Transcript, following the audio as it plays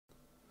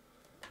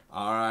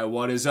All right,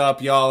 what is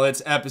up, y'all?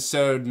 It's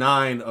episode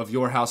 9 of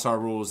Your House Our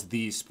Rules,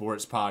 the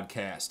sports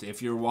podcast.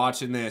 If you're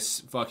watching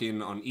this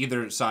fucking on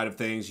either side of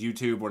things,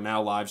 YouTube or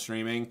now live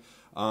streaming,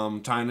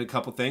 trying a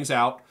couple things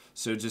out.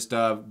 So just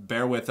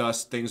bear with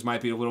us. Things might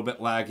be a little bit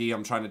laggy.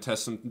 I'm trying to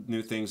test some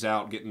new things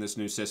out, getting this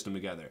new system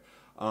together.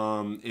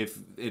 If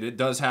it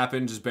does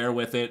happen, just bear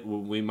with it.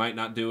 We might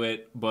not do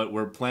it, but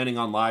we're planning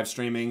on live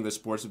streaming the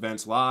sports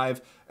events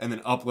live and then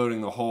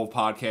uploading the whole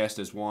podcast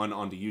as one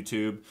onto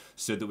YouTube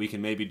so that we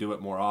can maybe do it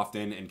more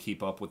often and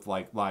keep up with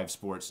like live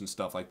sports and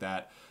stuff like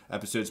that.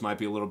 Episodes might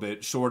be a little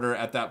bit shorter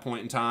at that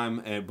point in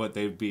time, but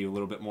they'd be a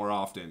little bit more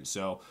often.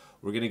 So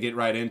we're going to get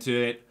right into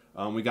it.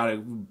 We got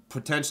a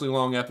potentially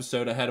long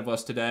episode ahead of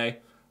us today.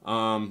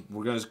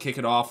 We're going to kick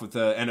it off with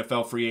the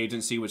NFL free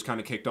agency, which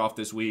kind of kicked off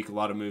this week. A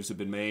lot of moves have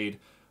been made.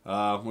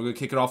 We're going to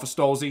kick it off with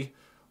Stolzy.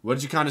 What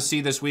did you kind of see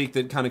this week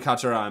that kind of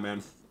caught your eye,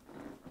 man?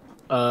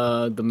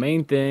 The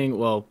main thing,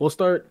 well, we'll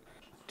start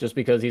just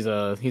because he's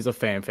a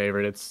fan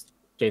favorite. It's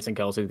Jason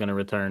Kelsey's going to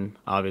return.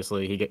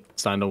 Obviously, he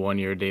signed a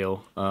 1-year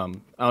deal. I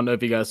don't know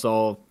if you guys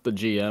saw the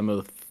GM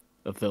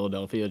of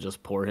Philadelphia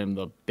just pour him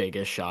the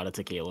biggest shot of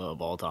tequila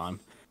of all time.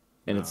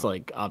 And it's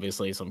like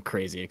obviously some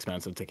crazy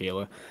expensive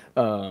tequila.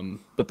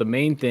 But the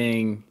main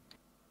thing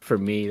for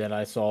me that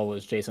I saw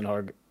was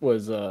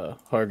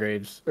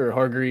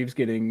Hargreaves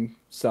getting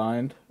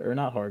signed, or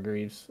not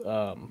Hargreaves.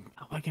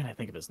 Why can't I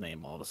think of his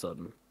name all of a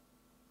sudden?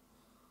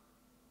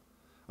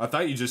 I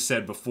thought you just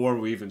said before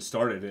we even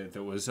started it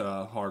that was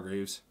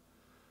Hargreaves.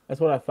 That's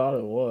what I thought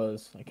it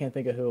was. I can't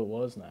think of who it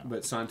was now.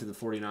 But signed to the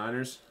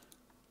 49ers?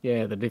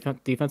 Yeah, the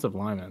defensive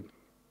lineman.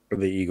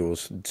 The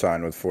Eagles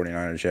signed with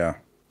 49ers, yeah.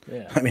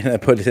 Yeah. I mean,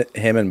 that put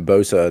him and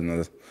Bosa in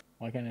the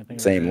Why can't I think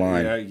same of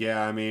line.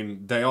 Yeah. I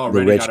mean, they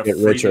already got a get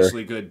richer.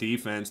 freakishly good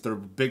defense. Their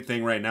big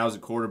thing right now is a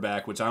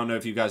quarterback, which I don't know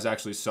if you guys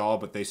actually saw,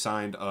 but they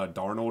signed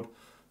Darnold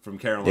from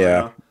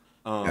Carolina.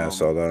 Yeah, I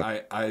saw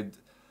that.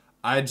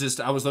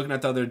 I was looking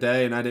at the other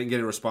day and I didn't get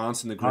a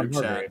response in the group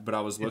chat, but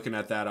I was looking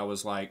at that. I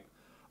was like,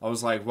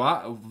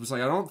 why? I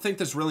don't think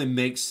this really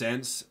makes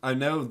sense. I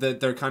know that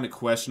they're kind of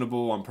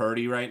questionable on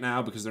Purdy right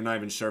now because they're not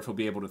even sure if he'll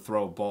be able to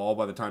throw a ball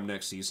by the time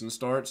next season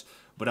starts.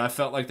 But I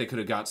felt like they could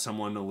have got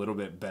someone a little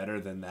bit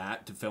better than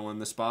that to fill in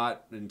the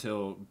spot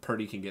until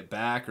Purdy can get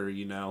back. Or,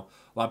 a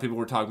lot of people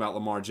were talking about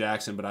Lamar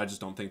Jackson, but I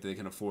just don't think they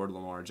can afford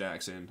Lamar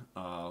Jackson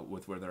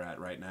with where they're at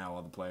right now,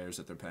 all the players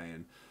that they're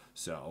paying.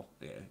 So,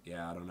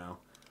 yeah, I don't know.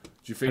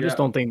 Did you figure I just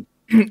don't think.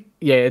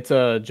 Yeah, it's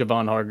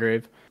Javon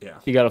Hargrave. Yeah.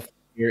 He got a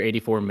year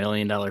 $84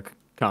 million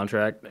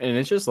contract, and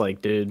it's just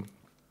like, dude,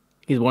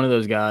 he's one of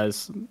those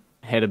guys.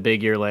 Had a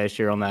big year last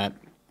year on that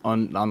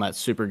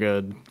super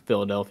good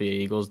Philadelphia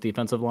Eagles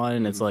defensive line,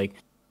 and it's like,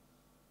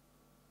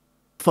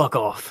 fuck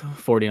off,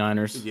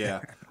 49ers.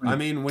 Yeah. I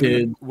mean,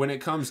 when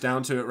it comes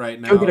down to it right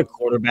now, go get a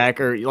quarterback,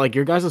 or like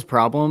your guys'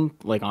 problem.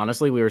 Like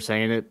honestly, we were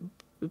saying it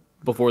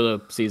before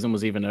the season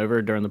was even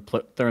over during the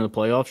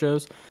playoff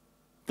shows.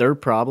 Their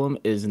problem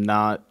is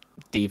not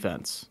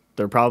defense.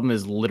 Their problem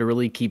is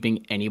literally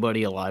keeping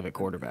anybody alive at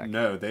quarterback.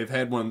 No, they've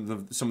had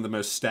some of the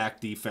most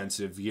stacked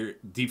defenses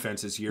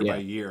year by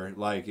year.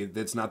 Like,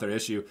 that's not their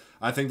issue.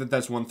 I think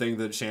that's one thing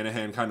that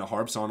Shanahan kind of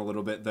harps on a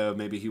little bit, though.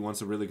 Maybe he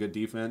wants a really good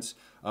defense.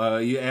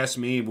 You ask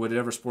me,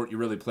 whatever sport you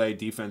really play,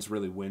 defense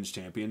really wins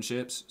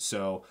championships.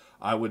 So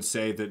I would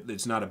say that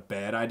it's not a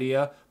bad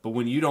idea. But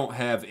when you don't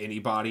have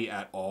anybody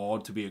at all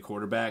to be a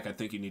quarterback, I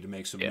think you need to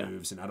make some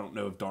moves. And I don't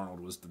know if Darnold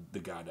was the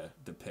guy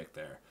to pick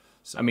there.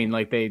 So. I mean,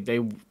 like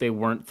they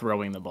weren't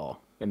throwing the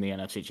ball in the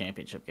NFC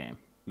Championship game.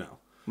 No,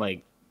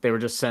 like they were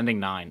just sending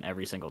 9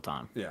 every single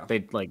time. Yeah,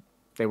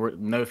 they were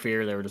no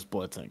fear. They were just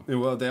blitzing.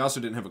 Well, they also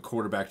didn't have a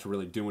quarterback to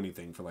really do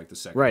anything for like the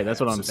second. Right, half, that's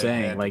what I'm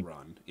saying. Like,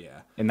 run. Yeah,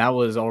 and that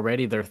was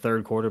already their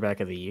 3rd quarterback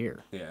of the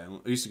year. Yeah,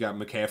 at least you got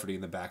McCaffrey in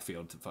the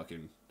backfield to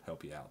fucking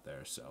help you out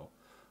there. So,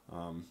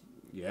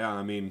 yeah,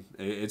 I mean,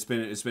 it's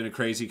been a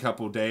crazy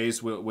couple of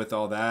days with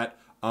all that.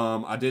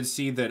 I did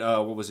see that,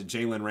 what was it,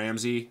 Jalen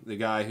Ramsey, the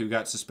guy who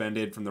got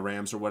suspended from the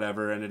Rams or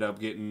whatever, ended up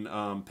getting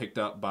picked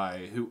up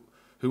by, who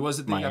was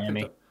it that got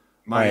picked up?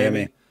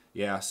 Miami.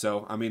 Yeah,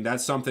 so, I mean,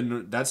 that's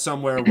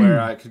somewhere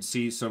where I could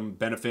see some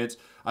benefits.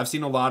 I've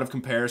seen a lot of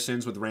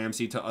comparisons with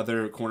Ramsey to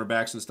other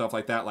cornerbacks and stuff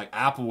like that. Like,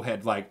 Apple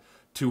had,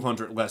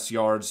 200 less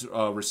yards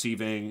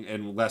receiving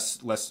and less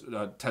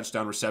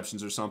touchdown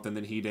receptions or something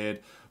than he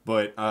did.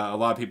 But a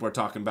lot of people are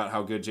talking about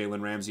how good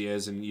Jalen Ramsey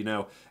is. And,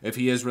 if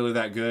he is really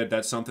that good,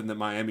 that's something that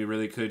Miami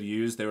really could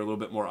use. They were a little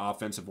bit more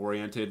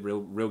offensive-oriented,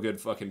 real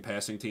good fucking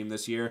passing team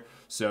this year.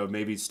 So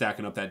maybe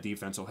stacking up that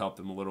defense will help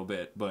them a little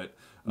bit. But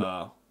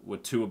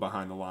with Tua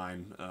behind the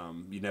line,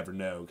 you never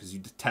know because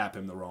you tap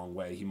him the wrong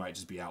way. He might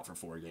just be out for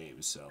 4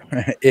 games. So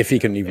if he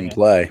can even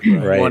play,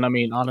 right? Well, I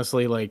mean,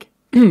 honestly,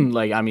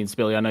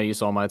 Spilly, I know you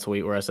saw my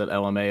tweet where I said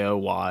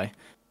LMAOY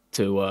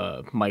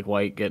to Mike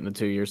White getting a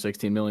 2-year,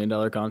 $16 million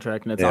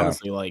contract. And it's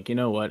honestly like, you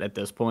know what, at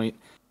this point,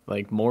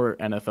 like more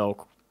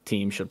NFL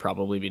teams should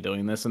probably be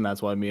doing this. And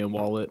that's why me and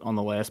Wallet on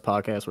the last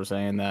podcast were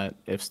saying that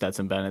if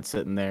Stetson Bennett's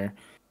sitting there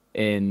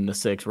in the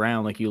 6th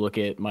round. Like, you look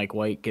at Mike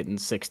White getting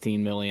 $16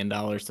 million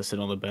to sit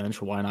on the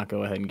bench. Why not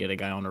go ahead and get a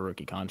guy on a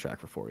rookie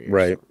contract for 4 years?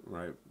 Right.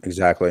 Right.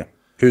 Exactly.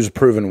 Who's a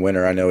proven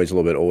winner? I know he's a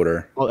little bit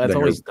older. Well, that's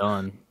all he's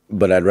done.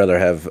 But I'd rather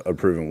have a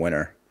proven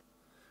winner.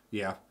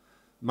 Yeah.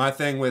 My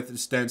thing with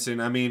Stenson,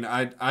 I mean,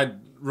 I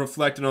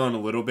reflected on it a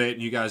little bit,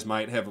 and you guys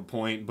might have a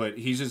point, but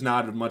he's just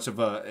not much of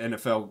a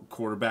NFL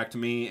quarterback to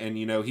me. And,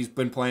 you know, he's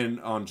been playing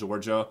on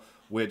Georgia,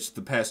 which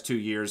the past 2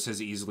 years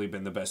has easily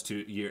been the best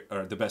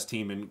the best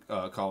team in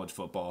college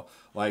football.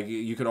 Like,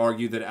 you could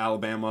argue that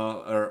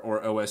Alabama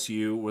or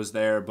OSU was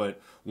there, but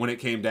when it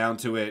came down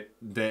to it,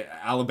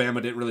 Alabama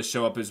didn't really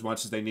show up as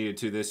much as they needed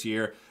to this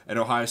year, and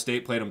Ohio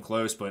State played them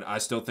close, but I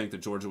still think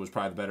that Georgia was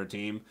probably the better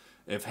team.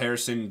 If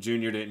Harrison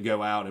Jr. didn't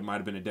go out, it might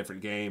have been a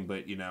different game,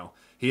 but, you know,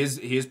 he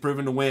is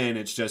proven to win.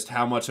 It's just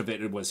how much of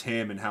it was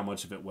him and how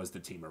much of it was the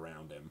team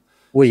around him.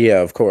 Well, yeah,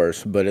 of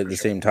course, but at the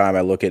same time,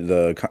 I look at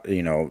the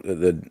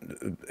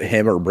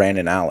him or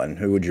Brandon Allen.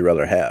 Who would you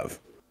rather have?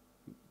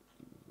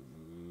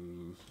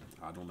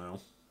 I don't know.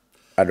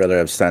 I'd rather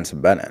have Stenson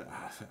Bennett,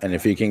 and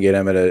if you can get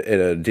him at a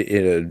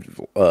 6th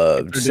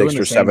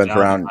or 7th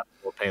round,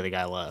 we'll pay the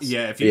guy less.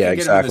 Yeah, if you can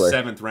get him in the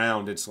 7th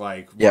round, it's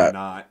like, why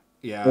not?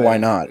 Yeah, why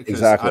not?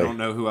 Exactly. I don't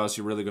know who else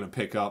you're really going to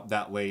pick up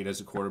that late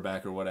as a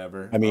quarterback or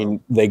whatever. I mean,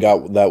 they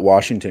got that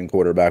Washington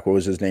quarterback. What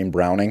was his name?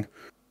 Browning,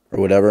 or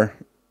whatever.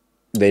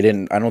 They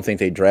didn't. I don't think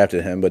they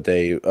drafted him, but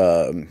they.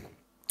 I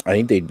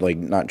think they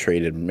not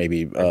traded.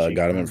 Maybe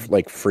got him in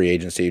free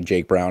agency.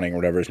 Jake Browning, or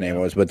whatever his name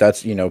was. But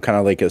that's kind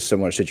of like a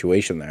similar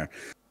situation there.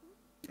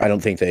 I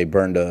don't think they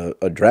burned a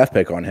draft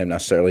pick on him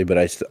necessarily, but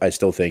I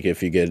still think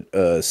if you get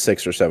a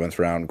 6th or 7th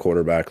round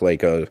quarterback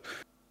like a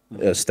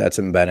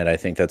Stetson Bennett, I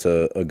think that's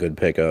a good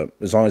pickup,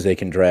 as long as they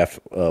can draft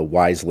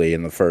wisely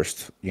in the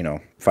first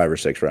 5 or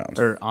 6 rounds.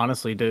 Or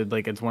honestly, dude,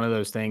 like, it's one of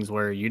those things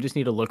where you just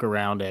need to look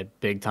around at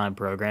big time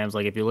programs.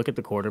 Like, if you look at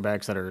the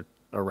quarterbacks that are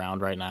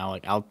around right now,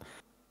 like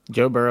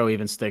Joe Burrow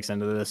even sticks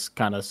into this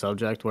kind of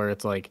subject where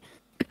it's like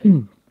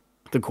the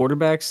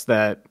quarterbacks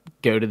that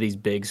go to these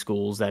big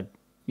schools that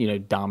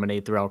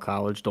dominate throughout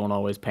college don't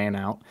always pan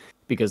out.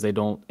 Because they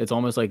don't, it's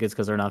almost like it's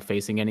because they're not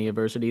facing any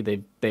adversity.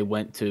 They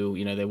went to,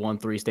 they won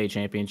 3 state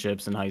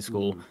championships in high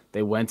school. Mm-hmm.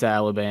 They went to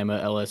Alabama,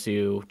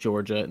 LSU,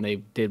 Georgia, and they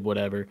did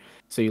whatever.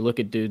 So you look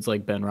at dudes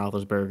like Ben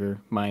Roethlisberger,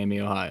 Miami,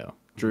 Ohio,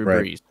 Drew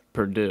Brees,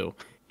 Purdue.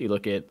 You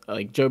look at,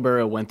 like, Joe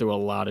Burrow went through a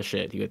lot of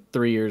shit. He had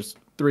 3 years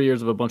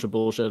of a bunch of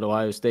bullshit at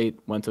Ohio State,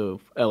 went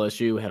to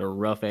LSU, had a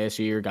rough ass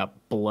year, got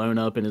blown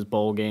up in his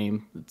bowl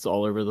game. It's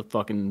all over the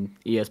fucking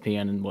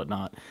ESPN and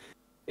whatnot.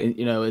 And,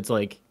 it's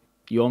like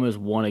you almost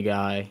want a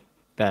guy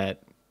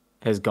that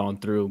has gone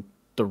through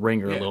the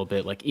ringer a little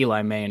bit, like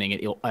Eli Manning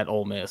at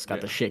Ole Miss,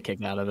 got the shit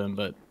kicked out of him,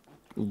 but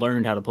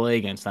learned how to play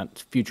against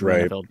that future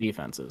NFL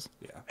defenses.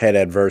 Yeah, had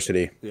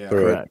adversity. Yeah,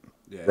 correct.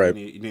 Yeah, right.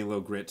 You need a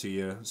little grit to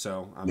you.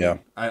 So I mean,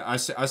 I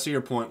see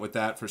your point with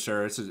that for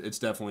sure. It's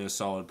definitely a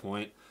solid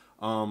point.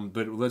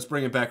 But let's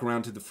bring it back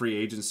around to the free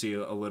agency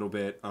a little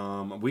bit.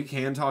 We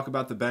can talk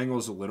about the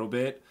Bengals a little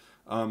bit.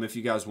 If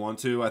you guys want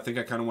to. I think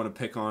I kind of want to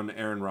pick on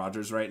Aaron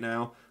Rodgers right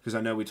now because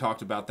I know we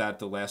talked about that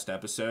the last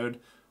episode.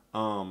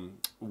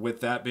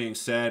 With that being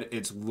said,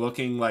 it's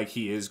looking like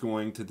he is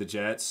going to the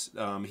Jets.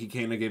 He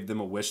kind of gave them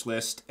a wish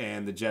list,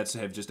 and the Jets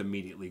have just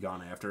immediately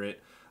gone after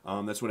it.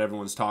 That's what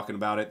everyone's talking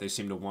about it. They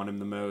seem to want him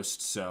the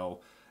most, so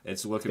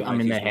it's looking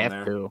like he's they going have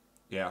there. to.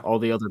 Yeah. All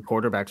the other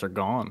quarterbacks are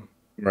gone.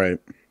 Right.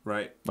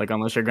 Like,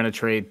 unless you're going to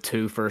trade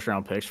 2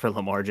 first-round picks for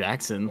Lamar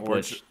Jackson,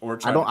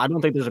 I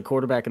don't think there's a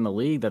quarterback in the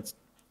league that's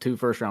 2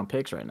 first-round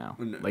picks right now.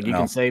 Like, you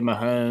can say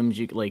Mahomes,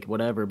 you like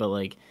whatever, but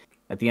like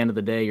at the end of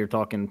the day, you're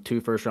talking 2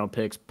 first-round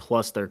picks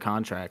plus their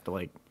contract.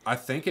 Like, I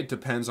think it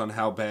depends on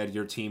how bad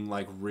your team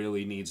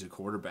really needs a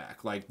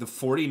quarterback. Like, the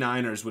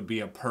 49ers would be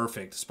a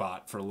perfect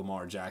spot for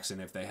Lamar Jackson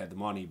if they had the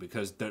money,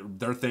 because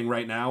their thing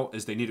right now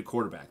is they need a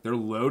quarterback. They're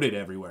loaded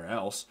everywhere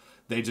else.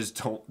 They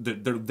just don't.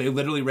 They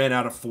literally ran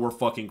out of 4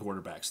 fucking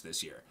quarterbacks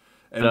this year.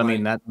 And but I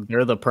mean,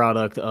 they're the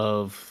product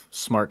of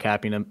smart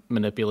capping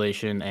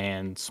manipulation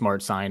and smart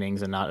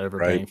signings and not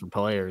overpaying for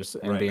players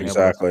and being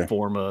able to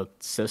form a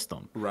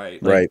system.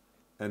 Right.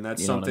 And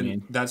that's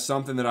something that's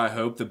something that I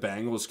hope the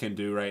Bengals can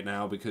do right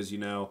now, because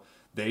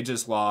they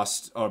just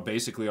lost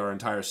basically our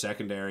entire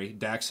secondary.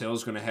 Dax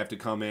Hill's going to have to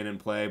come in and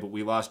play, but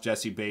we lost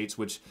Jesse Bates,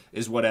 which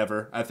is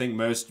whatever. I think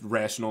most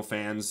rational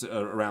fans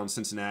around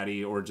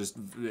Cincinnati, or just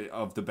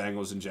of the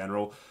Bengals in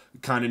general,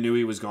 kind of knew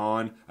he was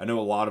gone. I know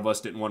a lot of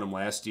us didn't want him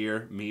last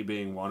year, me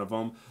being one of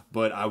them,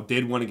 but I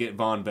did want to get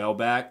Von Bell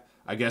back.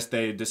 I guess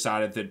they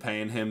decided that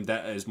paying him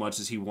that as much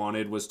as he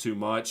wanted was too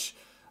much.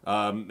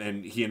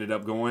 And he ended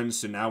up going,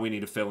 so now we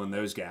need to fill in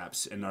those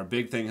gaps. And our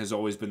big thing has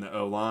always been the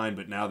O-line,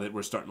 but now that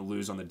we're starting to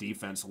lose on the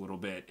defense a little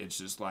bit, it's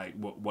just like,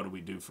 what do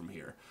we do from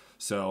here?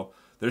 So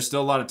there's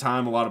still a lot of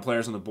time, a lot of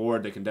players on the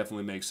board that can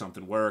definitely make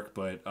something work,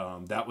 but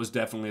that was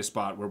definitely a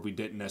spot where we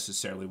didn't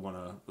necessarily want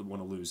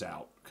to lose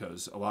out,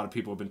 because a lot of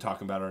people have been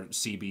talking about our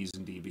CBs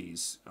and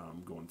DBs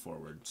going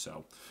forward.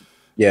 So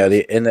yeah,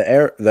 the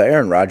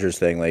Aaron Rodgers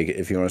thing, like,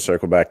 if you want to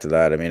circle back to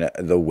that, I mean,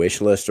 the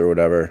wish list or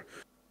whatever,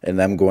 and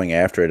them going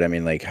after it. I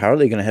mean, like, how are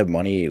they going to have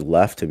money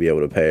left to be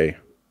able to pay?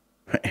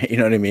 You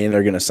know what I mean?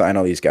 They're going to sign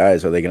all these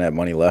guys. Are they going to have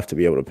money left to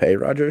be able to pay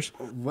Rodgers?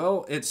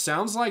 Well, it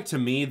sounds like to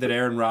me that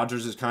Aaron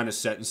Rodgers is kind of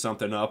setting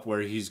something up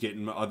where he's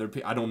getting other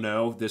people. I don't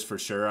know this for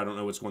sure. I don't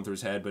know what's going through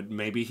his head, but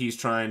maybe he's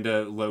trying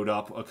to load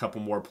up a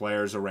couple more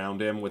players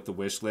around him with the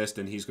wish list,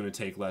 and he's going to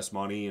take less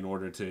money in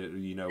order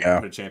to,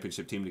 put a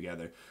championship team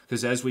together.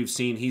 Because as we've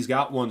seen, he's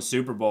got one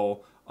Super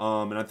Bowl,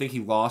 and I think he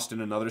lost in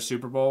another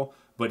Super Bowl.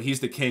 But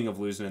he's the king of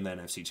losing in the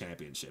NFC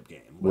Championship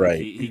game. Like,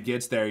 right. He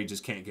gets there, he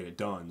just can't get it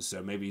done.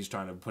 So maybe he's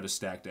trying to put a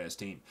stacked-ass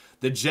team.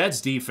 The Jets'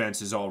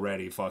 defense is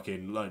already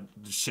fucking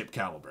ship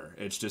caliber.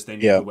 It's just they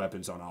need the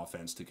weapons on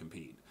offense to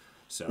compete.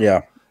 So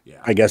yeah.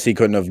 I guess he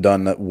couldn't have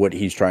done what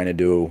he's trying to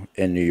do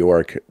in New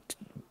York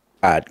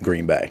at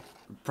Green Bay.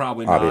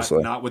 Probably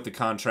not with the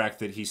contract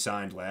that he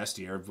signed last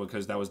year,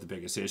 because that was the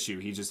biggest issue.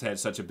 He just had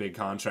such a big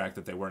contract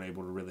that they weren't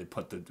able to really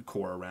put the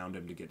core around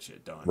him to get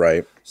shit done.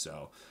 Right.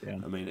 So, I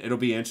mean, it'll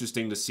be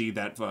interesting to see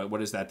that.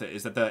 What is that?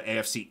 Is that the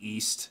AFC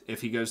East if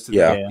he goes to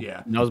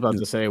yeah. And I was about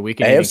to say, we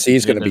can AFC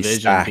is going to be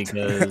stacked.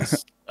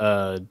 because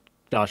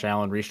Josh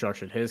Allen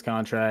restructured his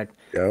contract.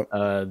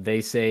 Yep.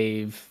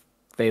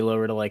 They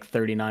lowered to like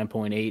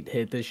 39.8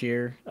 hit this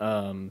year.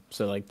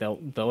 So like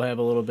they'll have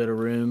a little bit of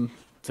room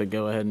to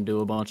go ahead and do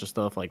a bunch of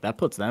stuff. Like that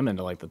puts them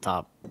into like the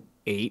top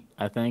 8,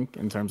 I think,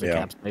 in terms of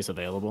cap space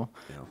available.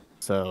 Yeah.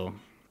 So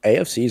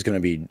AFC is going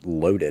to be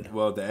loaded.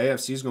 Well, the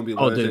AFC is going to be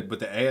loaded, but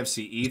the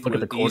AFC East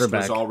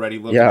was already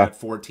looking at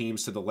 4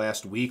 teams to the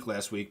last week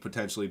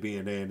potentially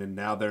being in, and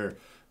now they're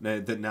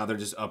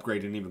just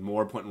upgrading even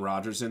more, putting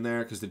Rodgers in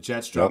there because the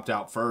Jets dropped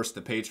out first.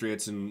 The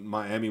Patriots and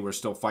Miami were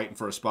still fighting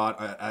for a spot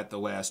at the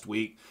last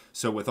week.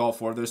 So with all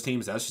 4 of those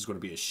teams, that's just going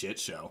to be a shit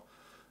show.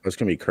 It's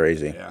going to be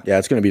crazy. Yeah,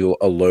 it's going to be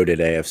a loaded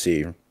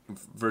AFC.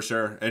 For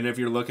sure. And if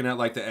you're looking at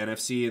like the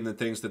NFC and the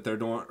things that they're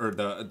doing, or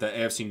the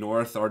AFC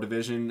North, our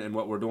division, and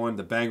what we're doing,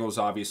 the Bengals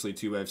obviously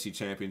 2 AFC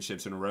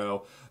championships in a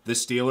row. The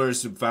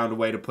Steelers have found a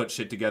way to put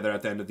shit together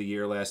at the end of the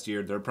year last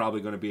year. They're probably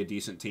going to be a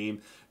decent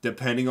team.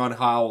 Depending on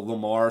how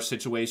Lamar's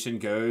situation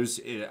goes,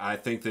 I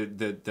think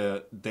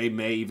that they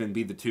may even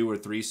be the 2 or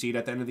 3 seed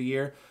at the end of the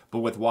year.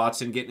 But with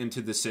Watson getting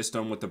into the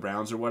system with the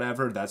Browns or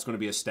whatever, that's going to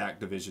be a stacked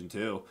division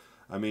too.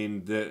 I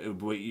mean,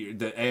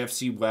 the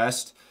AFC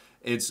West,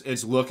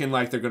 it's looking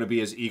like they're going to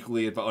be as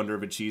equally of an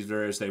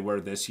underachiever as they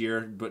were this year,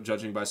 but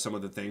judging by some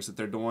of the things that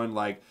they're doing,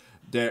 like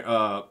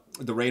the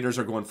Raiders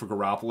are going for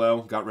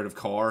Garoppolo, got rid of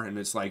Carr, and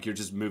it's like you're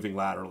just moving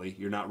laterally.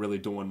 You're not really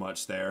doing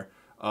much there.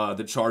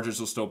 The Chargers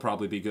will still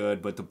probably be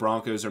good, but the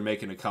Broncos are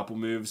making a couple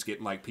moves,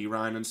 getting like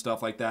Pirine and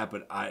stuff like that,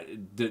 but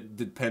it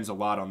depends a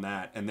lot on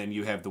that. And then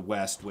you have the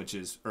West, the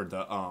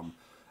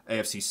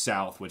AFC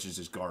South, which is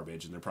just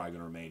garbage, and they're probably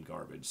going to remain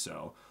garbage,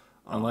 so...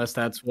 Unless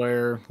that's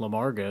where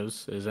Lamar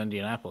goes, is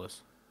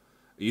Indianapolis.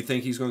 You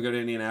think he's going to go to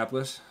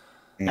Indianapolis?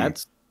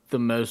 That's the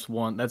most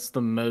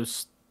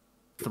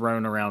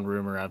thrown around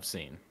rumor I've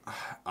seen.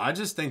 I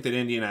just think that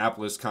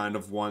Indianapolis kind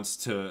of wants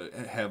to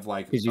have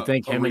like a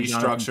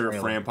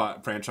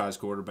restructure franchise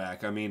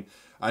quarterback. I mean,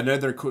 I know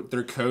their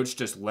coach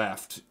just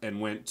left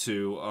and went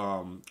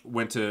to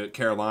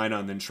Carolina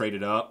and then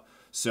traded up.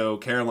 So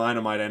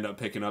Carolina might end up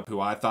picking up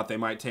who I thought they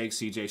might take,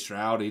 C.J.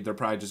 Stroud. They're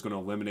probably just going to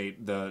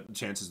eliminate the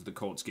chances of the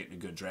Colts getting a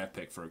good draft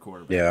pick for a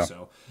quarterback. Yeah.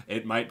 So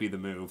it might be the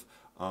move,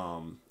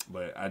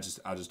 but I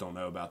just don't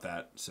know about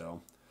that.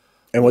 So.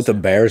 And what the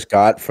Bears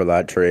got for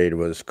that trade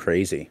was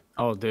crazy.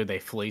 Oh, dude, they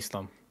fleeced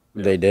them.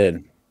 Yeah. They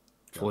did.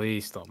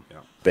 Fleeced them.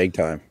 Yeah. Big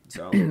time.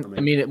 So I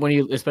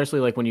mean,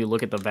 especially when you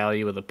look at the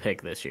value of the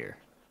pick this year,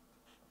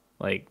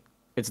 like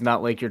it's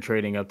not like you're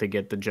trading up to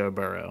get the Joe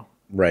Burrow.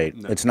 Right.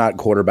 No. It's not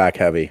quarterback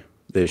heavy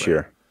this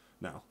year.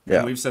 No. Yeah.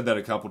 And we've said that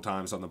a couple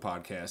times on the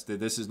podcast, that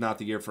this is not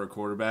the year for a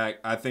quarterback.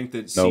 I think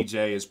that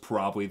CJ is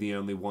probably the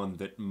only one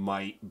that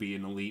might be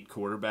an elite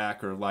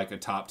quarterback or like a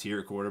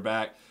top-tier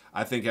quarterback.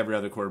 I think every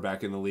other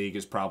quarterback in the league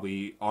is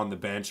probably on the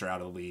bench or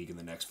out of the league in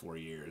the next 4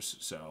 years.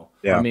 So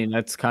yeah. I mean,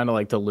 that's kind of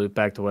like to loop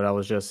back to what I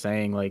was just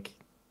saying. Like,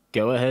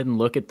 go ahead and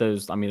look at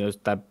those. I mean,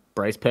 that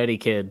Bryce Petty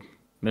kid,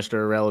 Mr.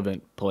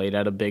 Irrelevant, played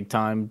at a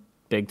big-time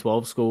Big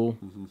 12 school,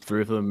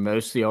 threw for the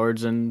most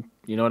yards, and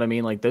you know what I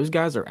mean? Like, those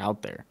guys are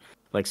out there.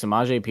 Like,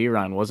 Samaje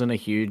Perine wasn't a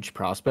huge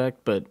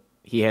prospect, but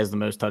he has the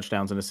most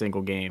touchdowns in a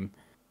single game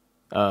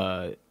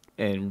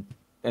in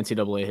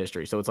NCAA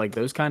history. So it's like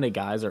those kind of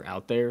guys are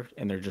out there,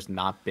 and they're just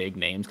not big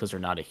names because they're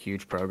not a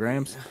huge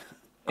programs.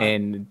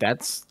 And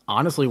that's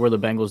honestly where the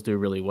Bengals do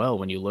really well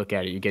when you look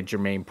at it. You get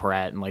Jermaine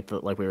Pratt, and like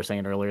we were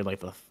saying earlier,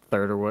 like the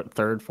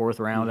fourth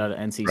round out of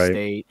NC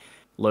State.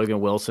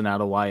 Logan Wilson out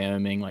of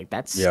Wyoming, like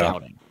that's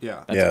scouting.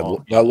 Yeah,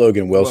 that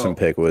Logan Wilson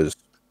pick was,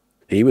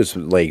 he was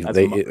like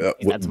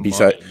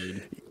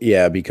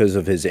because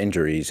of his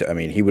injuries. I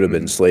mean, he would have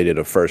been slated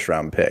a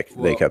first-round pick.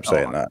 They kept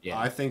saying that.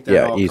 I think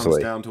that all comes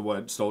down to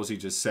what Stolze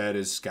just said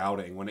is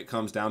scouting. When it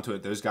comes down to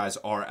it, those guys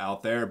are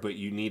out there, but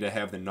you need to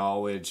have the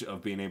knowledge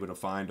of being able to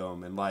find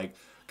them. And like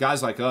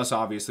guys like us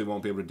obviously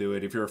won't be able to do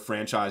it. If you're a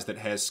franchise that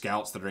has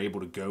scouts that are able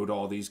to go to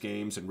all these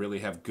games and really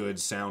have good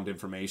sound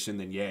information,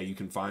 then yeah, you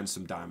can find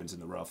some diamonds in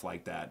the rough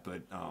like that.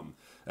 But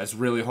that's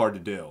really hard to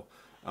do.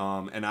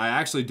 And I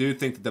actually do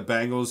think that the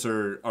Bengals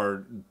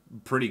are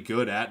pretty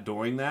good at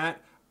doing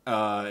that,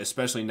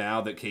 especially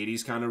now that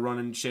Katie's kind of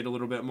running shit a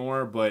little bit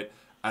more. But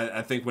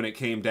I think when it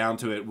came down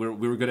to it,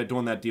 we were good at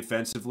doing that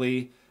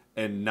defensively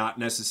and not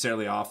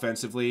necessarily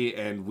offensively,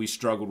 and we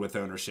struggled with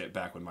ownership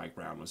back when Mike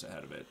Brown was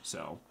ahead of it.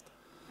 So,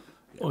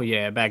 yeah. Well,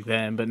 yeah, back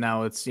then, but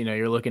now it's,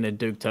 you're looking at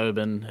Duke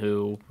Tobin,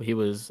 who he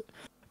was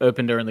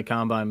open during the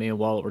combine. Me and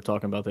Walt were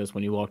talking about this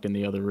when you walked in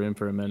the other room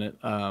for a minute.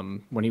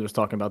 When he was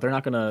talking about they're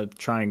not going to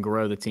try and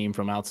grow the team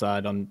from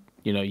outside on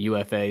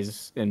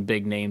UFAs and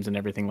big names and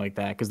everything like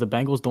that, because the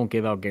Bengals don't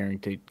give out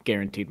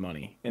guaranteed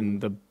money, and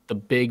the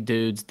big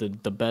dudes, the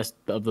best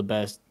of the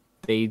best,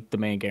 they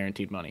demand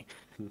guaranteed money.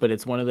 But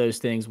it's one of those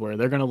things where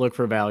they're going to look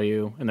for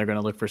value and they're going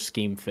to look for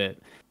scheme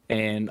fit.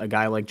 And a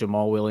guy like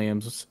Jamal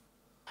Williams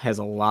has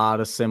a lot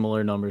of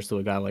similar numbers to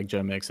a guy like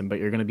Joe Mixon, but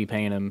you're going to be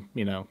paying him,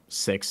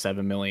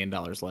 $6-7 million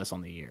less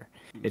on the year.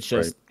 It's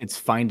just It's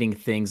finding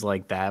things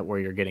like that where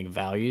you're getting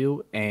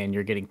value and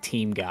you're getting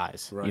team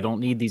guys. Right. You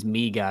don't need these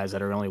me guys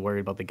that are only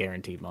worried about the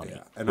guaranteed money.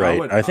 Yeah. And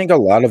I think a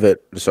lot of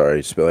it.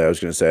 Sorry, Spilly. I was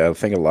going to say I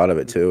think a lot of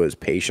it too is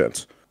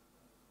patience.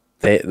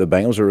 The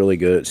Bengals are really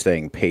good at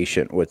staying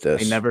patient with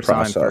this. They never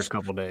process. sign for a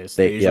couple days.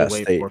 They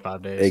usually wait 4 or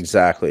 5 days.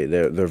 Exactly.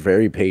 They're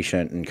very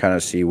patient and kind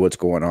of see what's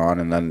going on,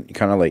 and then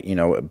kind of like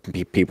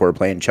people are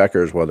playing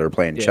checkers while they're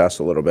playing chess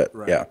a little bit.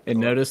 Right. Yeah. And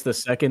notice the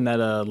second that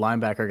a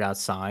linebacker got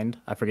signed,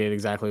 I forget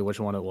exactly which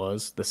one it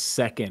was. The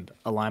second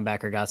a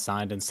linebacker got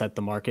signed and set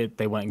the market,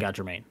 they went and got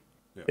Jermaine.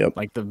 Yep.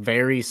 Like the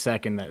very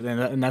second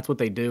and that's what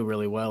they do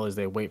really well is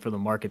they wait for the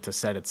market to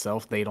set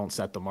itself. They don't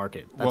set the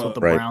market. That's what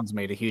the Browns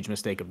made a huge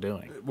mistake of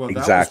doing. Well,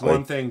 that was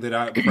one thing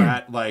that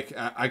Pratt,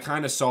 I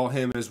kind of saw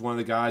him as one of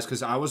the guys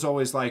because I was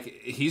always like,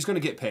 he's going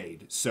to get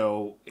paid.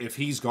 So if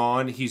he's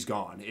gone, he's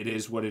gone. It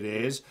is what it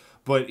is.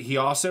 But he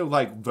also,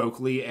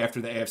 vocally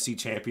after the AFC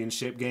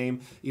Championship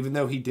game, even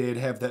though he did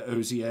have the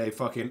Ozier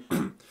fucking,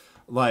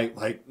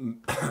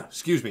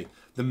 excuse me,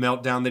 the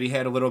meltdown that he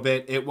had a little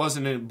bit, it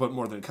wasn't but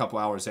more than a couple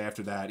hours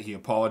after that. He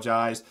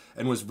apologized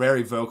and was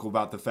very vocal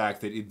about the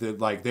fact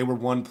that they were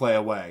one play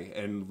away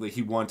and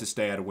he wanted to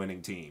stay at a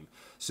winning team.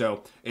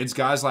 So it's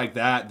guys like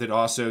that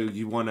also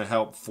you want to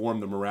help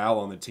form the morale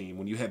on the team.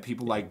 When you have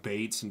people like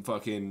Bates and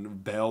fucking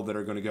Bell that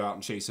are going to go out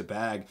and chase a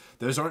bag,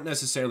 those aren't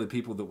necessarily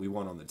people that we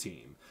want on the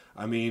team.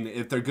 I mean,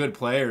 if they're good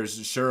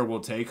players, sure, we'll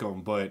take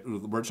them, but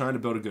we're trying to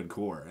build a good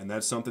core. And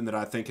that's something that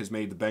I think has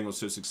made the Bengals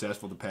so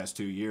successful the past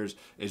 2 years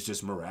is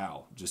just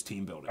morale, just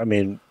team building. I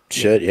mean,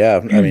 shit, yeah.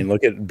 I mean,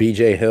 look at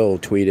B.J. Hill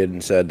tweeted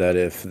and said that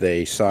if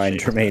they signed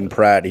Jermaine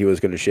Pratt, he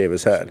was going to shave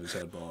his head.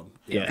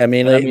 Yeah. I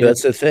mean,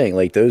 that's the thing.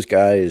 Those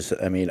guys,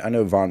 I mean, I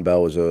know Von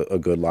Bell was a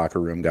good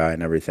locker room guy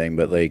and everything,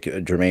 but,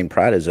 Jermaine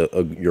Pratt is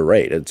you're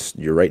right.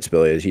 You're right,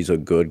 Spilly. He's a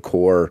good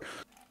core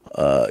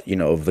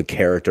of the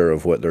character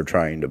of what they're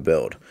trying to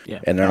build.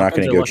 Yeah. And they're not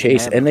going to go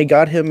chase. And they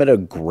got him at a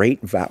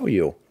great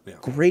value. Yeah.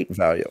 Great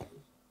value.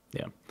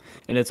 Yeah.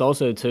 And it's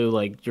also, too,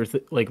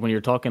 when you're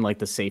talking,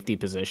 the safety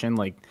position,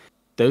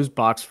 those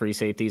box free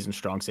safeties and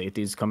strong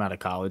safeties come out of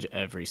college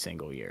every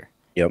single year.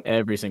 Yep.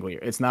 Every single year.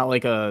 It's not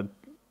like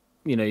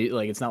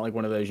it's not like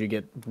one of those you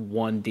get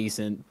one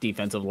decent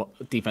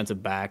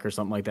defensive back or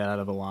something like that out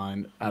of a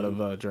line, out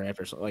of a draft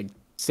or something.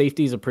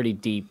 Safeties are pretty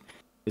deep.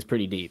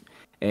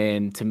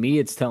 And to me,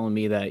 it's telling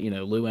me that,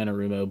 Lou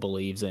Anarumo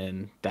believes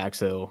in Dax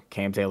Hill,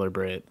 Cam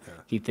Taylor-Britt.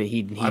 Yeah.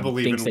 I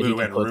believe in Lou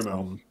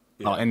Anarumo.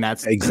 Yeah. And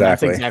that's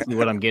exactly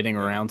what I'm getting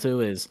around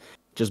to is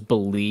just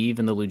believe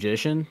in the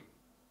logician.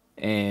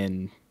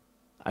 And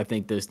I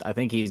think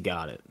he's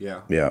got it.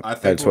 Yeah. Yeah.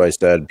 That's why I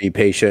said be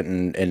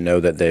patient and know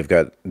that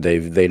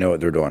they know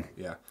what they're doing.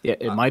 Yeah. Yeah.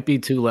 It might be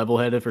too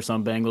level-headed for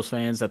some Bengals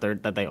fans that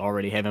they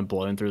already haven't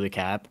blown through the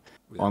cap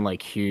on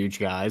huge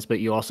guys, but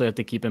you also have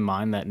to keep in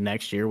mind that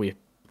next year we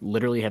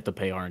literally have to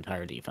pay our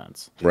entire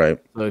defense. Right.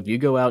 So if you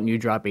go out and you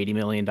drop $80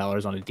 million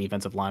on a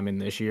defensive lineman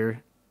this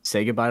year,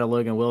 say goodbye to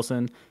Logan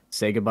Wilson,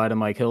 say goodbye to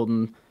Mike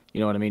Hilton. You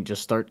know what I mean?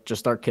 Just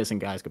start kissing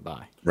guys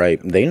goodbye. Right.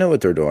 They know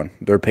what they're doing.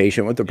 They're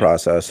patient with the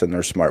process and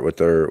they're smart with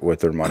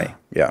their money.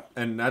 Yeah.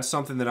 And that's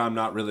something that I'm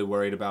not really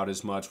worried about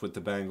as much with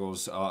the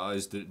Bengals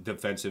is the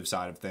defensive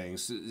side of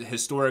things.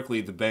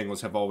 Historically, the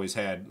Bengals have always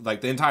had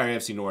the entire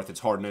AFC North. It's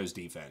hard-nosed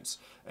defense,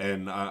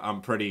 and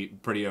I'm pretty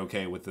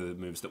okay with the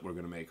moves that we're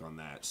going to make on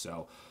that.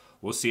 So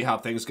we'll see how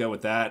things go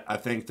with that. I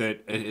think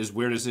that as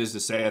weird as it is to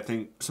say, I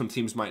think some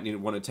teams might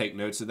want to take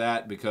notes of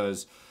that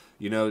because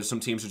some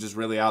teams are just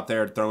really out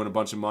there throwing a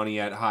bunch of money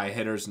at high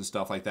hitters and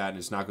stuff like that, and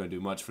it's not going to do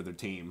much for their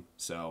team.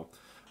 So,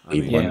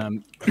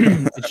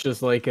 it's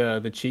just like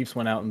the Chiefs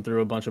went out and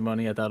threw a bunch of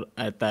money at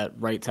that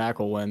right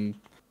tackle when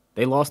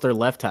they lost their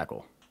left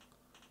tackle.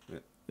 Yeah.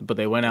 But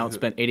they went out and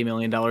spent $80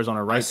 million on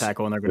a right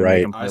tackle, and they're going to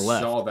make him play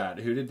left. I saw that.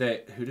 Who did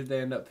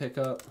they end up pick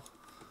up?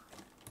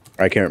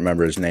 I can't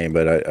remember his name,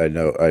 but I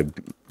know I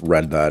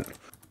read that.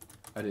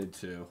 I did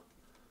too,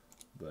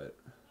 but.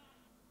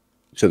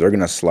 So they're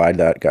gonna slide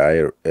that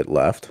guy at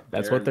left.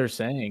 That's what they're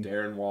saying.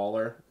 Darren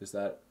Waller, is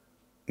that?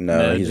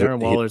 No, Darren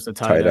Waller's the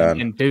tight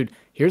end. And dude,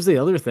 here's the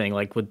other thing.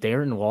 Like with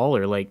Darren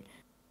Waller, like,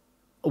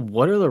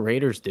 what are the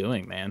Raiders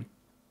doing, man?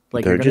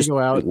 Like They're you're gonna just- go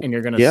out and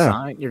you're gonna yeah.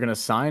 sign. You're gonna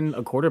sign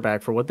a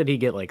quarterback for what did he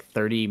get? Like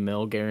 30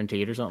 mil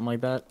guaranteed or something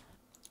like that.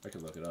 I can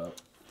look it up.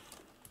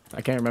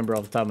 I can't remember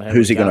off the top of my head.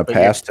 Who's he gonna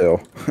pass to?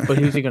 But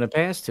who's he gonna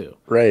pass to?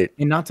 Right.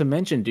 And not to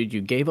mention, dude,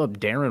 you gave up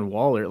Darren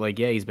Waller. Like,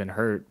 yeah, he's been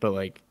hurt, but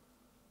like,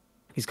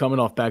 he's coming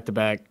off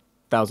back-to-back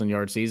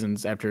 1,000-yard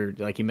seasons after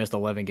like he missed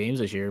 11 games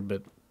this year,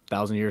 but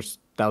 1,000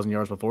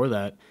 yards before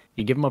that.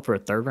 You give him up for a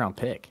third-round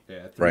pick.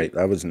 Yeah, Right.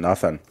 That was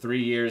nothing.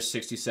 3 years,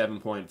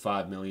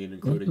 $67.5 million,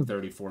 including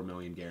 $34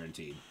 million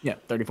guaranteed. Yeah,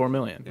 $34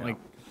 million. Yeah. Like,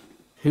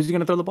 who's he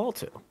gonna throw the ball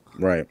to?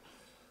 Right.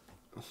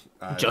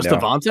 Just No.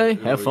 Devontae?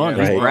 Have fun.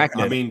 Yeah, He's right.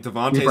 bracketed. I mean, He's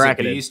Devontae's a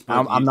bracketed. beast.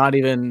 But I'm not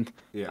even.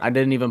 Yeah. I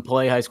didn't even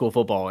play high school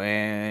football,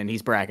 and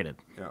he's bracketed.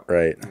 Yeah.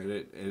 Right.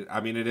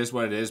 I mean, it is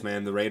what it is,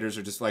 man. The Raiders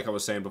are just like I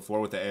was saying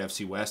before with the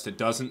AFC West. It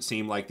doesn't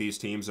seem like these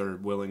teams are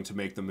willing to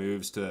make the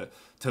moves to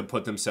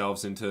put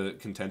themselves into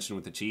contention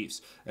with the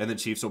Chiefs. And the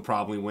Chiefs will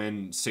probably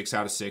win 6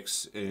 out of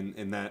 6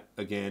 in that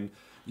again.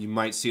 You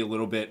might see a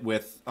little bit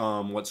with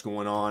what's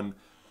going on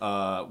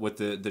with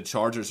the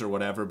Chargers or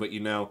whatever, but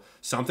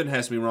something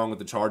has to be wrong with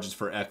the Chargers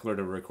for Eckler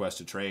to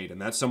request a trade,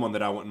 and that's someone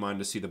that I wouldn't mind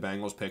to see the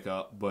Bengals pick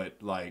up. But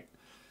like,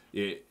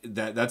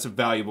 that's a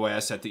valuable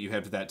asset that you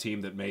have to that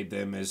team that made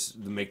them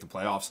make the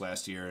playoffs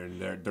last year, and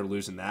they're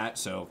losing that,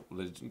 so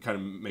it kind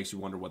of makes you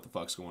wonder what the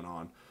fuck's going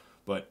on.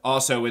 But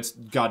also, it's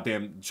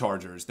goddamn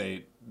Chargers.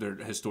 They're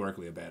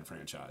historically a bad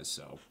franchise,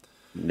 so.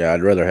 Yeah,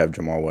 I'd rather have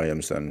Jamal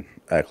Williams than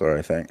Eckler,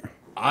 I think.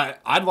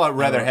 I'd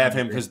rather have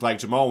him because like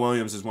Jamal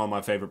Williams is one of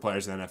my favorite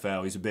players in the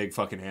NFL. He's a big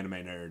fucking anime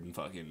nerd and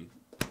fucking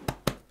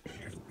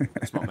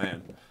that's my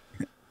man.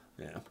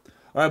 Yeah.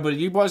 All right, but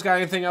you boys got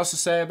anything else to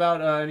say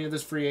about any of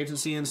this free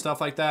agency and stuff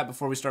like that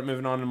before we start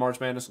moving on to March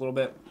Madness a little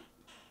bit?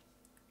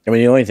 I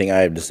mean, the only thing I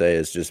have to say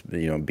is just,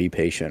 be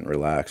patient,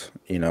 relax,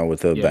 with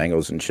the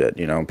Bengals and shit.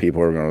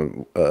 People are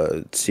going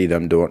to see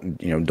them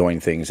doing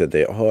things that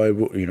they,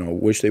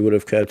 wish they would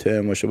have kept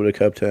him, wish they would have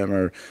kept him,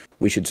 or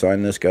we should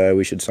sign this guy,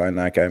 we should sign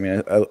that guy. I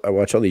mean, I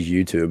watch all these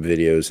YouTube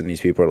videos, and these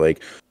people are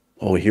like,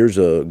 oh, here's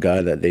a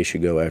guy that they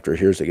should go after.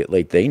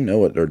 They know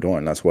what they're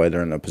doing. That's why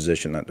they're in the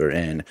position that they're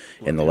in.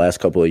 In the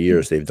last couple of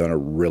years, they've done a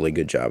really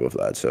good job of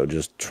that. So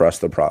just trust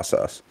the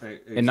process.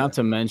 Exactly. And not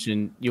to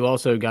mention, you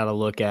also got to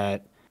look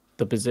at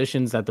the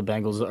positions that the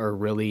Bengals are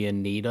really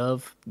in need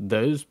of.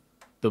 The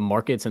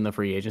markets in the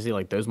free agency,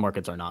 like those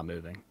markets are not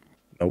moving.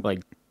 Nope.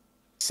 Like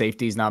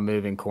safety's not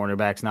moving,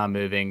 cornerback's not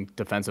moving,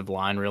 defensive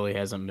line really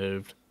hasn't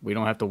moved. We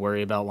don't have to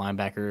worry about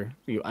linebacker.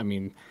 I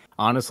mean,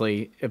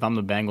 honestly, if I'm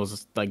the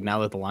Bengals, like now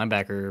that the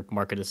linebacker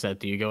market is set,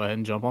 do you go ahead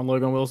and jump on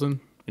Logan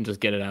Wilson and just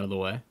get it out of the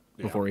way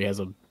before he has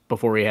a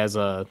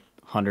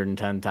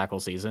 110 tackle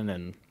season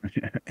and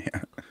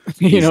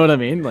you know what I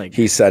mean? Like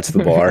he sets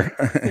the bar.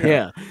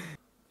 Yeah.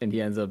 And he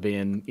ends up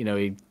being,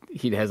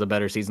 he has a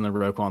better season than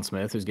Roquan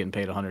Smith, who's getting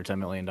paid $110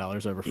 million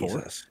over 4.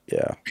 Jesus.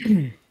 Yeah.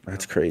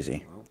 That's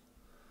crazy.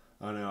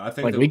 I know. I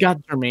think we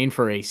got Jermaine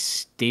for a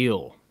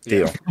steal.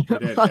 Deal. We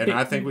did. And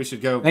I think we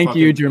should go. Thank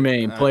you,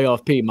 Jermaine.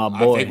 Playoff Pete, my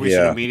boy. I think we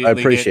should immediately I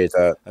appreciate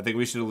that. I think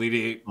we should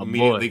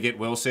immediately get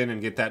Wilson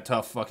and get that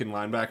tough fucking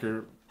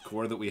linebacker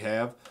core that we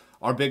have.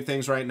 Our big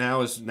things right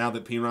now is now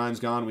that P. Ryan's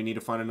gone, we need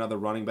to find another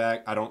running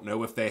back. I don't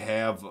know if they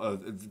have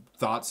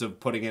thoughts of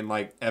putting in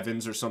like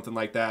Evans or something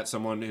like that,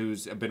 someone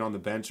who's been on the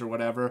bench or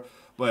whatever.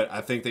 But I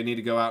think they need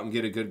to go out and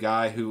get a good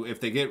guy who, if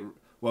they get,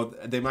 well,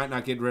 they might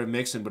not get rid of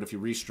Mixon, but if you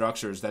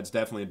restructures, that's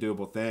definitely a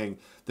doable thing.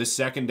 The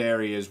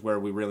secondary is where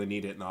we really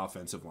need it in the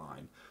offensive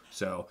line.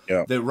 So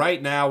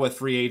right now with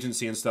free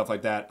agency and stuff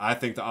like that, I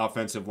think the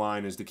offensive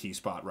line is the key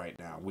spot right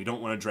now. We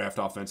don't want to draft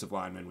offensive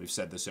linemen. We've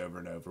said this over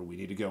and over. We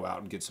need to go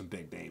out and get some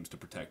big names to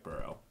protect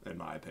Burrow, in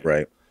my opinion.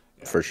 Right.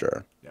 Yeah. For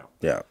sure.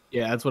 Yeah.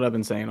 Yeah, that's what I've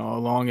been saying all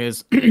along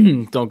is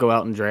don't go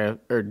out and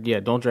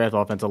don't draft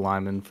offensive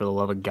linemen for the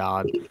love of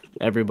God.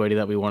 Everybody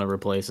that we want to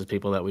replace is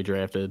people that we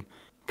drafted.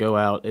 Go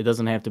out. It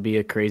doesn't have to be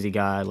a crazy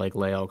guy like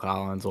Lael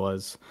Collins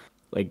was.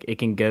 Like it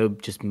can go,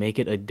 just make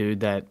it a dude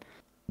that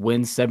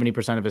wins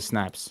 70% of his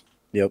snaps.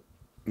 Yep.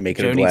 Make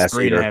it Joe a needs glass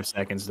 3.5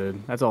 seconds,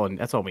 dude. That's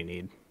all we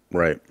need.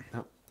 Right.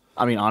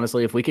 I mean,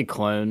 honestly, if we could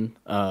clone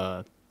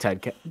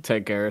Ted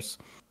Karras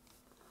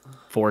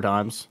 4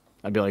 times,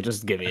 I'd be like,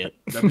 just give me it.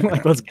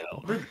 Like, let's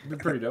go. Be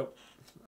pretty dope.